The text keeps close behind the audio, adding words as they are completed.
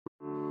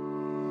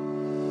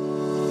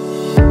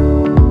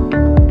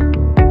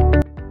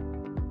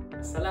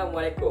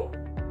Assalamualaikum.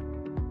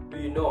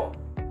 Do you know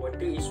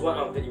poultry is one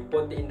of the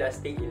important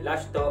industry in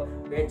livestock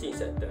ranching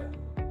sector?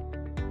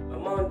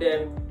 Among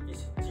them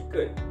is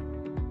chicken,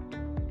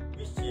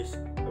 which is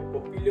a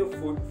popular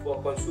food for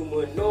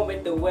consumer no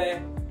matter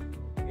where,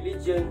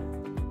 religion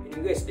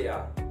and race they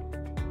are.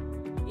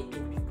 It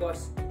is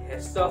because it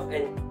has soft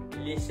and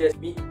delicious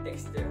meat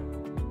texture.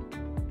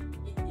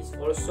 It is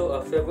also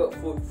a favorite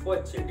food for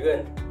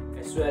children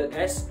as well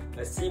as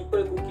a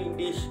simple cooking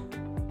dish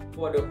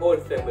for the whole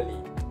family.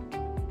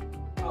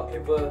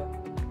 However,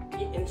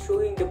 in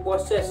ensuring the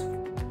process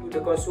to the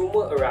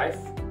consumer arrive,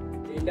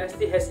 the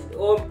industry has its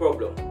own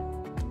problem.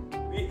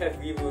 We have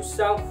reviewed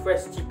some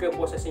fresh chicken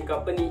processing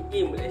company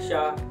in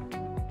Malaysia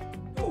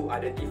to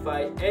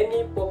identify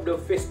any problem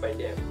faced by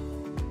them.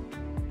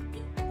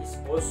 It is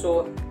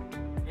also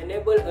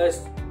enable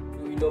us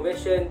to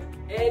innovation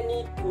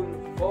any tool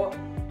for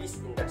this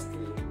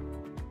industry.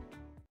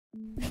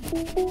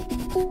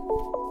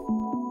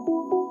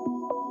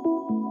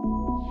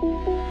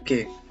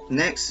 Okay,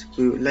 next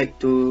we would like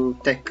to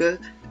tackle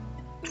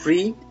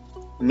 3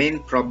 main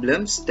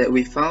problems that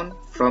we found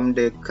from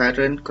the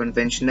current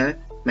conventional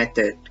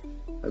method.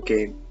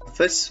 Okay,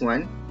 first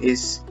one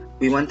is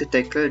we want to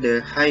tackle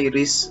the high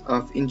risk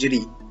of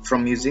injury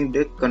from using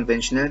the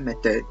conventional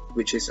method,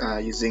 which is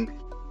using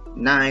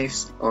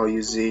knives or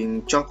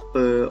using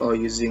chopper or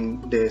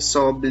using the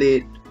saw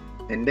blade.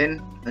 And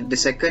then the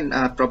second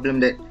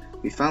problem that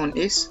we found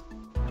is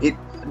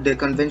the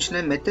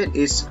conventional method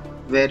is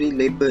very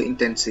labor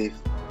intensive,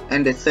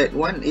 and the third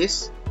one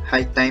is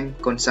high time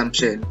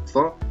consumption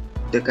for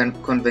the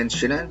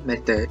conventional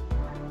method.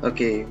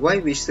 Okay,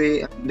 why we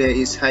say there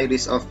is high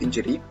risk of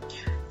injury?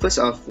 First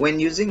off, when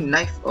using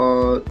knife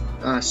or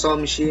saw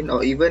machine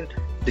or even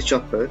the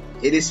chopper,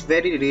 it is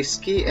very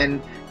risky and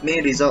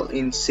may result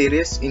in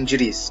serious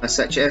injuries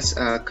such as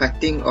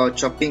cutting or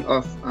chopping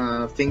off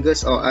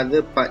fingers or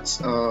other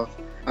parts of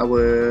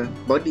our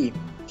body.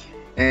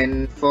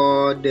 And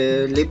for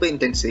the labor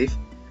intensive,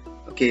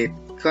 okay,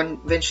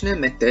 conventional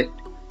method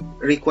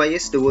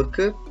requires the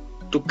worker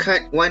to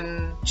cut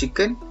one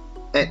chicken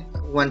at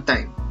one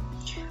time,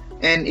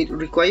 and it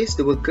requires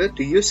the worker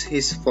to use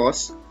his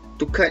force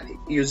to cut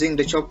using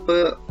the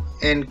chopper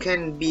and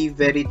can be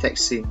very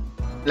taxing.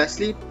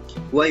 Lastly,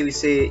 why we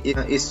say it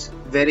is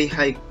very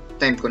high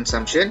time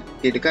consumption?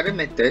 Okay, the current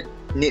method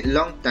need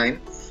long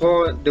time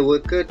for the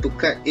worker to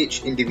cut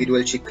each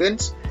individual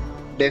chickens.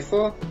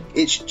 Therefore,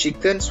 each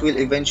chickens will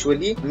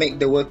eventually make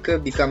the worker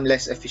become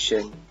less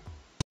efficient.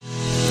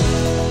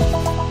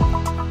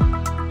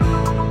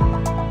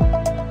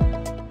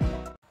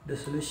 The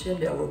solution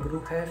that our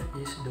group have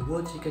is the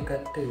whole chicken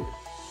cutter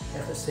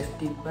have a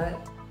safety part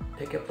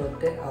that can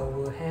protect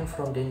our hand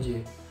from danger.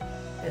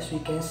 As we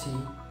can see,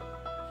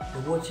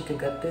 the whole chicken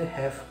cutter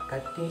have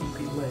cutting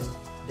equipment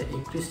that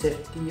increase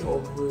safety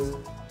over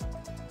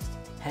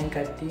hand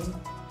cutting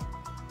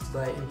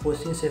by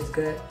imposing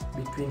safeguard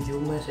between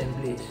humans and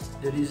blades.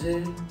 The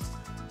reason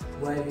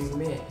why we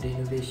made the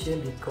innovation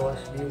because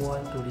we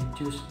want to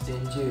reduce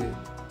danger,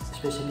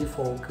 especially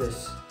for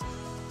workers.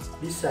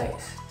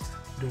 Besides,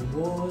 the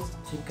whole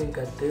chicken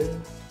cutter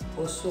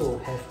also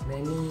have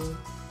many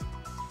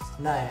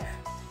knives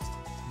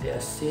that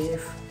are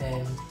safe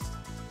and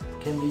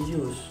can be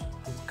used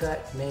to cut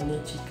many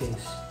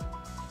chickens.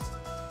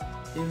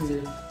 It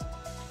will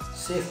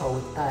save our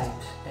time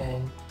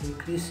and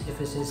increase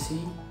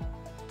efficiency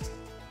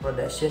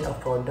production of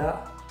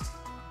product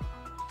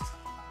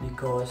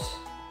because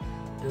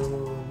the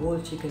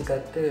whole chicken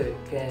cutter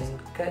can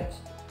cut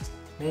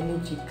many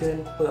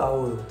chicken per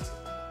hour.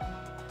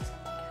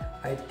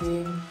 I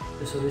think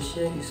the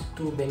solution is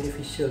too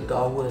beneficial to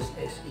ours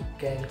as it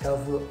can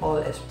cover all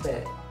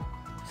aspects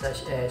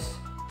such as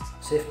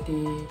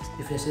safety,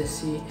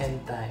 efficiency and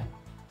time.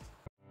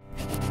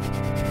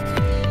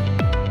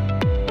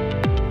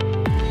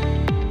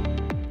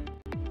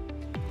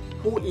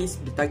 Who is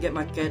the target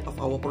market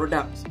of our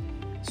products?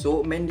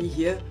 So mainly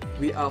here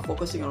we are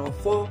focusing on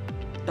 4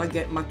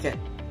 target market,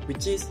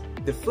 which is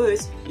the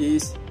first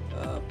is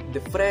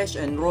the fresh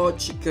and raw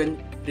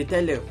chicken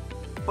retailer,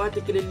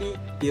 particularly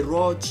the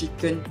raw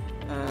chicken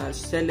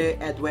seller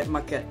at wet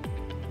market.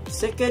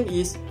 Second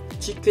is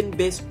chicken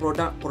based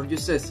product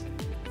producers,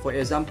 for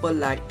example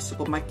like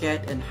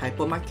supermarket and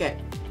hypermarket.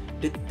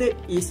 The third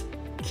is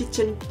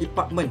kitchen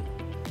department,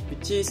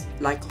 which is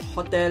like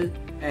hotel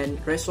and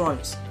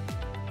restaurants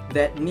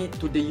that need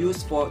to be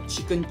used for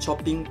chicken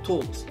chopping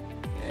tools.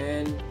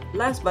 And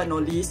last but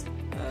not least,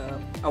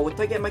 our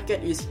target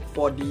market is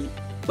for the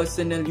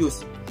personal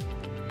use,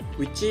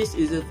 which is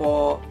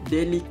for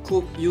daily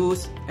cook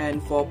use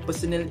and for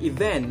personal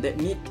event that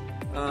need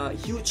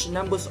huge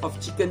numbers of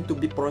chicken to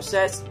be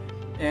processed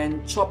and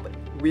chopped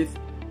with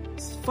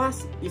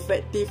fast,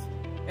 effective,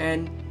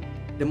 and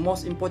the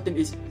most important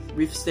is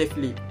with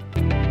safely.